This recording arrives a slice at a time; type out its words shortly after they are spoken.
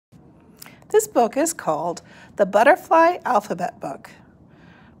This book is called The Butterfly Alphabet Book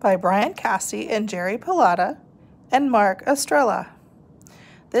by Brian Cassie and Jerry Pallotta and Mark Astrella.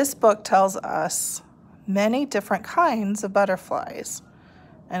 This book tells us many different kinds of butterflies,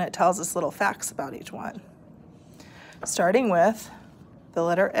 and it tells us little facts about each one. Starting with the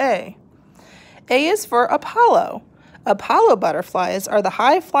letter A. A is for Apollo. Apollo butterflies are the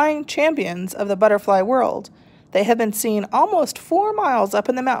high-flying champions of the butterfly world. They have been seen almost 4 miles up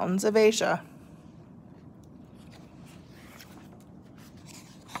in the mountains of Asia.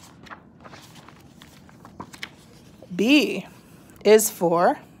 B is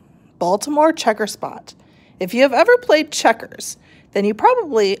for Baltimore checker spot. If you have ever played checkers, then you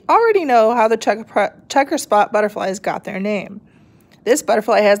probably already know how the checker spot butterflies got their name. This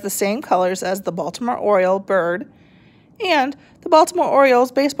butterfly has the same colors as the Baltimore Oriole bird and the Baltimore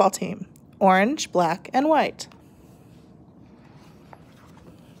Orioles baseball team, orange, black, and white.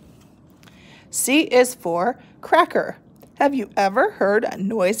 C is for cracker. Have you ever heard a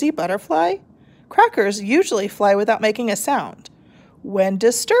noisy butterfly? Crackers usually fly without making a sound. When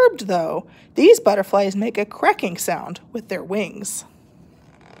disturbed, though, these butterflies make a cracking sound with their wings.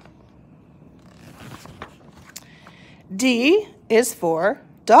 D is for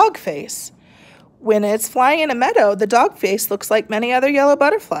dog face. When it's flying in a meadow, the dog face looks like many other yellow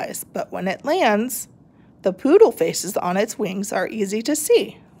butterflies, but when it lands, the poodle faces on its wings are easy to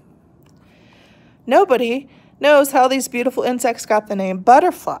see. Nobody knows how these beautiful insects got the name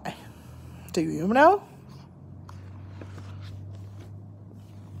butterfly. Do you know?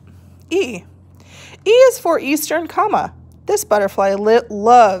 E. E is for eastern comma. This butterfly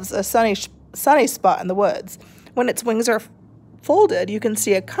loves a sunny spot in the woods. When its wings are folded, you can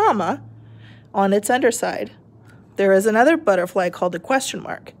see a comma on its underside. There is another butterfly called a question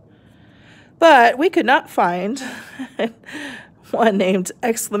mark, but we could not find one named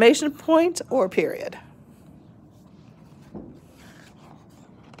exclamation point or period.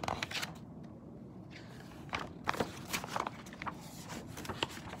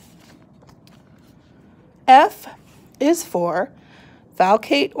 F is for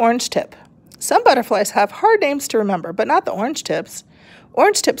falcate orange tip. Some butterflies have hard names to remember, but not the orange tips.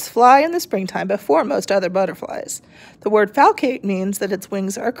 Orange tips fly in the springtime before most other butterflies. The word falcate means that its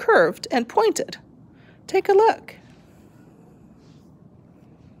wings are curved and pointed. Take a look.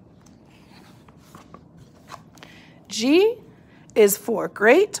 G is for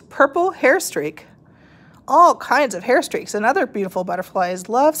great purple hair streak. All kinds of hair streaks and other beautiful butterflies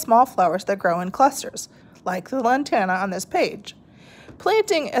love small flowers that grow in clusters, like the lantana on this page.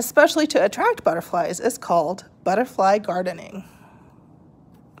 Planting especially to attract butterflies is called butterfly gardening.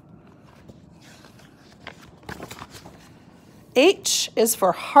 H is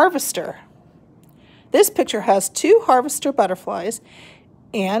for harvester. This picture has 2 harvester butterflies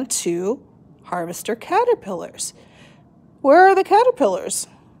and 2 harvester caterpillars. Where are the caterpillars?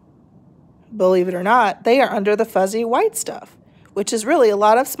 Believe it or not, they are under the fuzzy white stuff, which is really a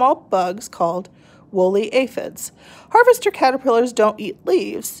lot of small bugs called woolly aphids. Harvester caterpillars don't eat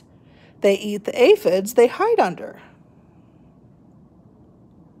leaves. They eat the aphids they hide under.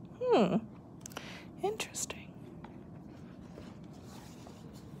 Interesting.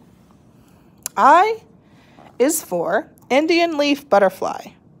 I is for Indian leaf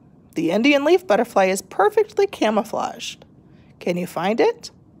butterfly. The Indian leaf butterfly is perfectly camouflaged. Can you find it?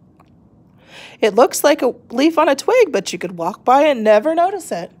 It looks like a leaf on a twig, but you could walk by and never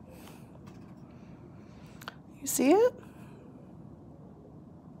notice it. You see it?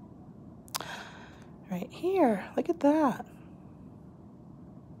 Right here. Look at that.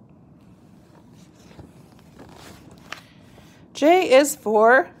 J is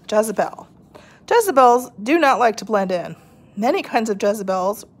for Jezebel. Jezebels do not like to blend in. Many kinds of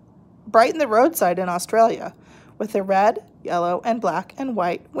Jezebels brighten the roadside in Australia with their red, yellow, and black and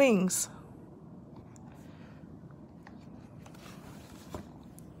white wings.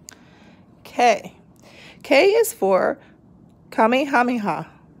 K. K is for Kamehameha.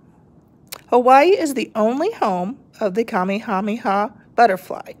 Hawaii is the only home of the Kamehameha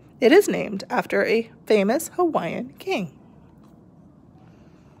butterfly. It is named after a famous Hawaiian king.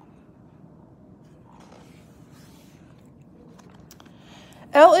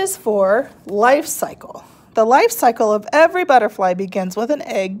 L is for life cycle. The life cycle of every butterfly begins with an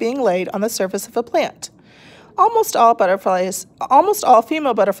egg being laid on the surface of a plant. Almost all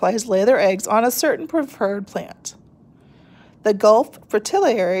female butterflies lay their eggs on a certain preferred plant. The Gulf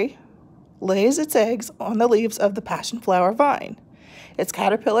fritillary lays its eggs on the leaves of the passion flower vine. Its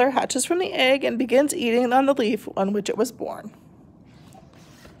caterpillar hatches from the egg and begins eating on the leaf on which it was born.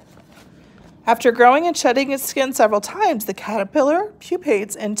 After growing and shedding its skin several times, the caterpillar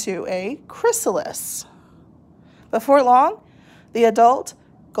pupates into a chrysalis. Before long, the adult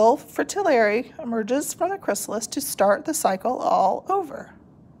Gulf fritillary emerges from the chrysalis to start the cycle all over.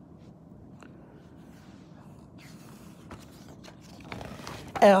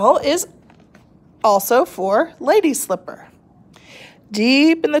 L is also for lady slipper.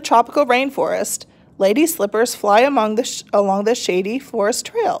 Deep in the tropical rainforest, lady slippers fly along the shady forest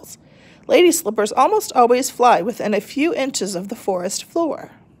trails. Lady slippers almost always fly within a few inches of the forest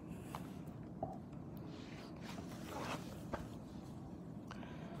floor.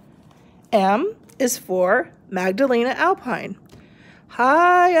 M is for Magdalena alpine.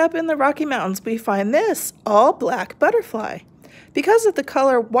 High up in the Rocky Mountains, we find this all-black butterfly. Because of the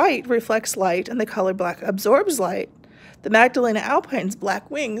color white reflects light and the color black absorbs light, the Magdalena alpine's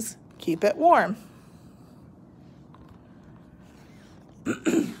black wings keep it warm.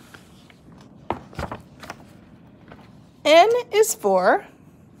 N is for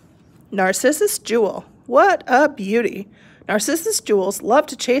Narcissus jewel. What a beauty! Narcissus jewels love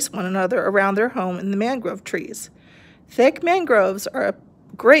to chase one another around their home in the mangrove trees. Thick mangroves are a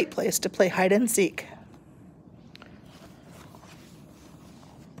great place to play hide and seek.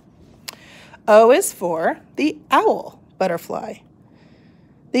 O is for the owl butterfly.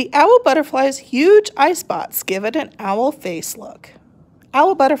 The owl butterfly's huge eye spots give it an owl face look.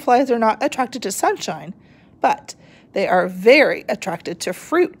 Owl butterflies are not attracted to sunshine, but they are very attracted to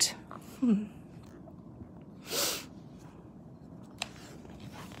fruit.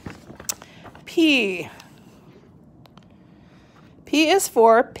 P. P is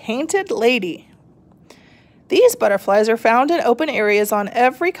for painted lady. These butterflies are found in open areas on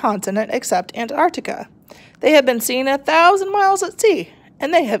every continent except Antarctica. They have been seen 1,000 miles at sea,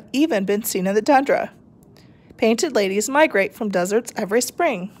 and they have even been seen in the tundra. Painted ladies migrate from deserts every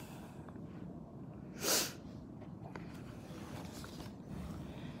spring.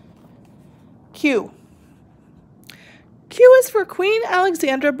 Q. Q is for Queen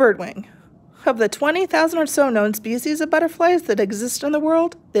Alexandra birdwing. Of the 20,000 or so known species of butterflies that exist in the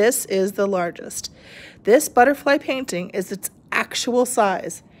world, this is the largest. This butterfly painting is its actual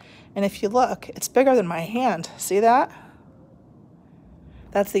size. And if you look, it's bigger than my hand. See that?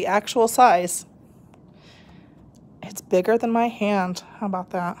 That's the actual size. It's bigger than my hand. How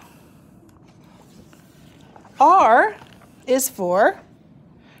about that? R is for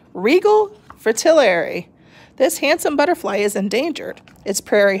regal fritillary. This handsome butterfly is endangered. Its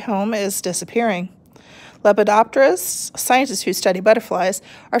prairie home is disappearing. Lepidopterists, scientists who study butterflies,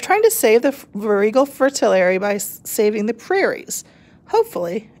 are trying to save the regal fritillary by saving the prairies.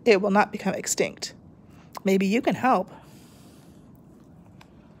 Hopefully, it will not become extinct. Maybe you can help.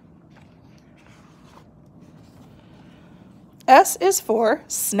 S is for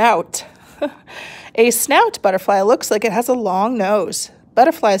snout. A snout butterfly looks like it has a long nose.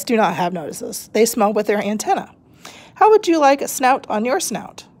 Butterflies do not have noses. They smell with their antenna. How would you like a snout on your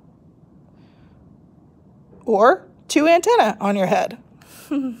snout? Or 2 antennae on your head?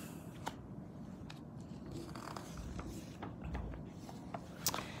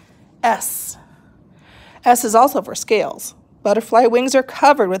 S. S is also for scales. Butterfly wings are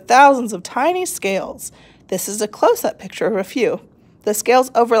covered with thousands of tiny scales. This is a close-up picture of a few. The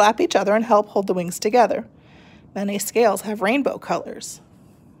scales overlap each other and help hold the wings together. Many scales have rainbow colors.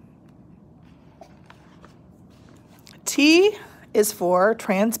 T is for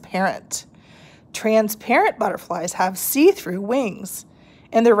transparent. Transparent butterflies have see-through wings.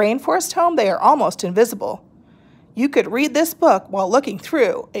 In the rainforest home, they are almost invisible. You could read this book while looking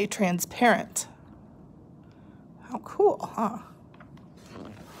through a transparent. How cool, huh?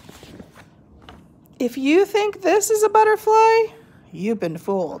 If you think this is a butterfly, you've been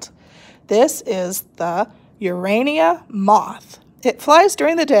fooled. This is the Urania moth. It flies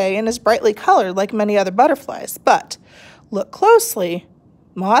during the day and is brightly colored like many other butterflies, but look closely.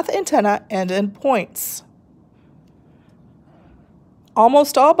 Moth antennae end in points.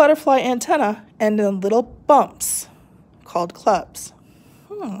 Almost all butterfly antennae end in little bumps called clubs.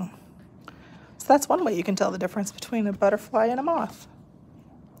 So that's one way you can tell the difference between a butterfly and a moth.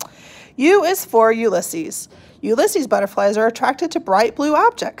 U is for Ulysses. Ulysses butterflies are attracted to bright blue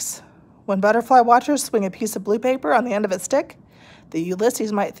objects. When butterfly watchers swing a piece of blue paper on the end of its stick, the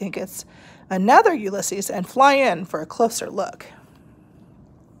Ulysses might think it's another Ulysses and fly in for a closer look.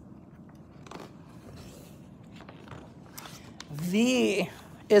 V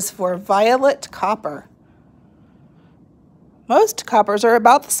is for violet copper. Most coppers are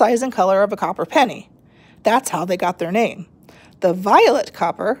about the size and color of a copper penny. That's how they got their name. The violet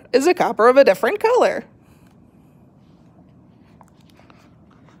copper is a copper of a different color.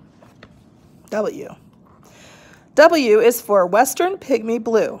 W. W is for Western Pygmy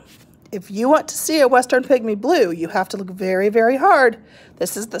Blue. If you want to see a Western Pygmy Blue, you have to look very, very hard.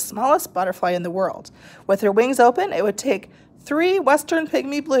 This is the smallest butterfly in the world. With her wings open, it would take 3 Western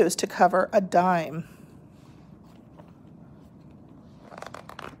Pygmy Blues to cover a dime.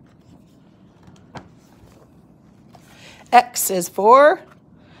 X is for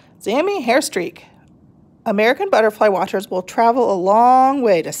Zami hairstreak. American butterfly watchers will travel a long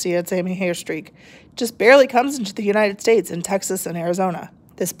way to see a Zami hairstreak. It just barely comes into the United States in Texas and Arizona.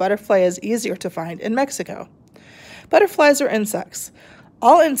 This butterfly is easier to find in Mexico. Butterflies are insects.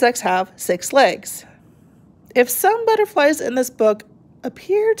 All insects have 6 legs. If some butterflies in this book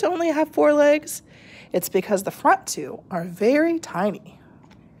appear to only have 4 legs, it's because the front 2 are very tiny.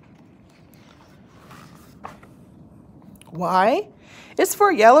 Y is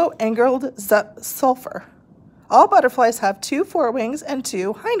for yellow-angled sulfur. All butterflies have 2 forewings and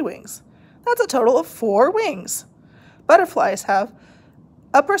 2 hindwings. That's a total of 4 wings. Butterflies have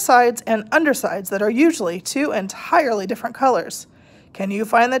upper sides and undersides that are usually 2 entirely different colors. Can you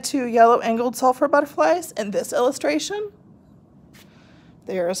find the 2 yellow-angled sulfur butterflies in this illustration?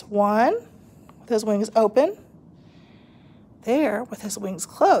 There's one with his wings open. There with his wings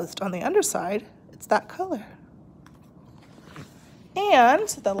closed on the underside. It's that color. And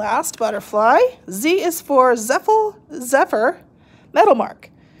the last butterfly, Z is for Zephyr metalmark.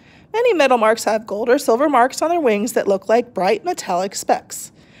 Many metalmarks have gold or silver marks on their wings that look like bright metallic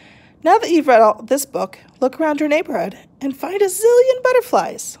specks. Now that you've read all this book, look around your neighborhood and find a zillion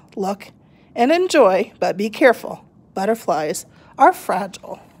butterflies. Look and enjoy, but be careful. Butterflies are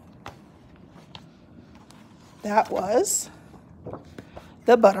fragile. That was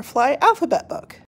the Butterfly Alphabet Book.